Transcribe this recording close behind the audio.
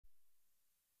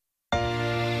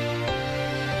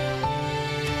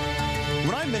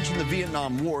mention the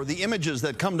Vietnam War, the images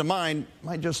that come to mind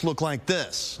might just look like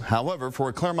this. However, for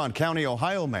a Claremont County,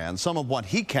 Ohio man, some of what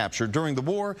he captured during the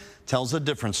war tells a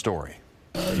different story.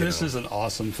 This is an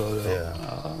awesome photo.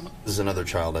 Yeah. This is another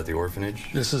child at the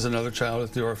orphanage. This is another child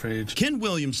at the orphanage. Ken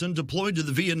Williamson deployed to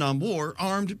the Vietnam War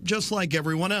armed just like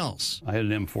everyone else. I had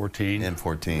an M14. And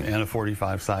a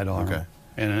 .45 sidearm. Okay.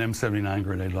 And an M79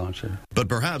 grenade launcher. But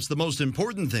perhaps the most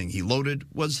important thing he loaded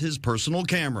was his personal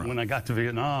camera. When I got to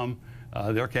Vietnam,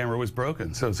 their camera was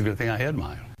broken, so it's a good thing I had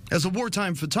mine. As a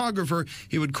wartime photographer,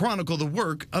 he would chronicle the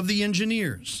work of the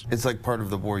engineers. It's like part of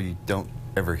the war you don't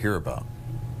ever hear about.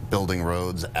 Building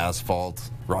roads,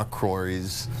 asphalt, rock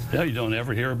quarries. Yeah, you don't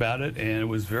ever hear about it, and it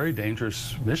was a very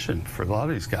dangerous mission for a lot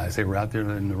of these guys. They were out there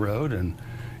in the road, and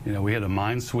you know, we had to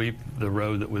mine sweep the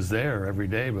road that was there every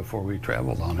day before we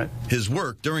traveled on it. His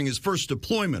work during his first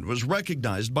deployment was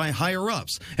recognized by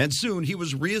higher-ups, and soon he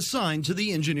was reassigned to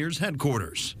the engineers'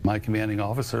 headquarters. My commanding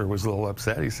officer was a little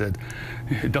upset. He said,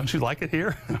 "Don't you like it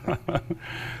here?"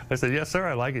 I said, "Yes, sir,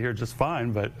 I like it here just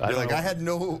fine, but I had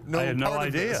no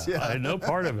idea. Yeah. I had no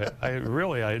part of it. I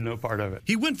had no part of it."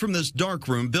 He went from this dark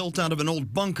room built out of an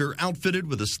old bunker outfitted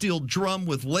with a steel drum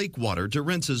with lake water to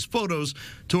rinse his photos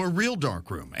to a real dark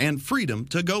room and freedom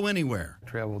to go anywhere.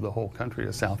 Traveled the whole country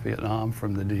to South Vietnam,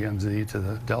 from the DMZ to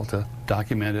the Delta,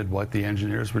 documented what the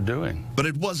engineers were doing. But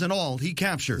it wasn't all he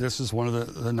captured. This is one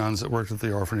of the nuns that worked at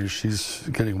the orphanage. She's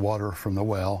getting water from the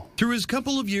well. Through his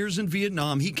couple of years in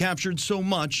Vietnam, he captured so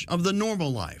much of the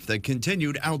normal life that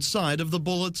continued outside of the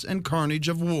bullets and carnage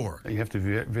of war. You have to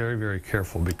be very, very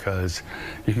careful, because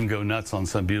you can go nuts on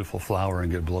some beautiful flower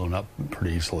and get blown up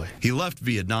pretty easily. He left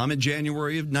Vietnam in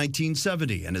January of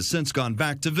 1970 and has since gone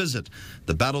back to visit.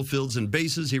 The battlefields and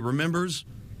bases he remembers,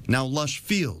 now lush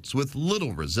fields with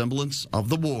little resemblance of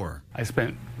the war. I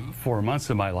spent 4 months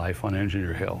of my life on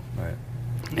Engineer Hill. Right.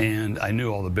 And I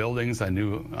knew all the buildings, I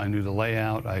knew the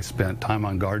layout. I spent time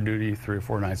on guard duty 3 or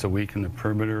 4 nights a week in the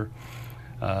perimeter.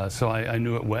 So I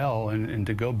knew it well, and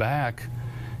to go back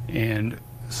and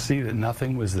see that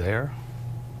nothing was there,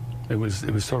 it was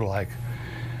sort of like,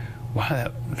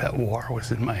 wow, that war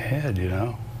was in my head, you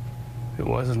know. It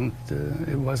wasn't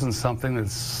something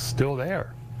that's still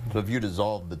there. So if you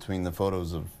dissolved between the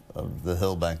photos of the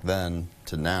hill back then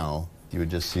to now, you would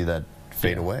just see that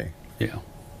fade away. Yeah,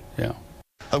 yeah.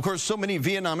 Of course, so many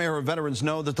Vietnam-era veterans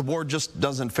know that the war just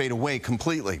doesn't fade away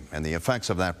completely, and the effects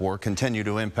of that war continue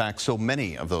to impact so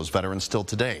many of those veterans still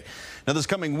today. Now, this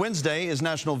coming Wednesday is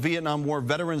National Vietnam War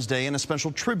Veterans Day, and a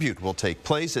special tribute will take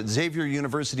place at Xavier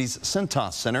University's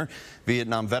Cintas Center.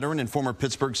 Vietnam veteran and former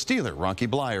Pittsburgh Steeler Rocky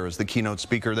Bleier is the keynote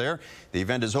speaker there. The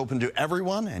event is open to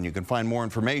everyone, and you can find more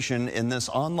information in this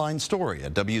online story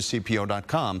at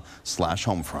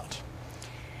WCPO.com/homefront.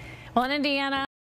 Well, in Indiana.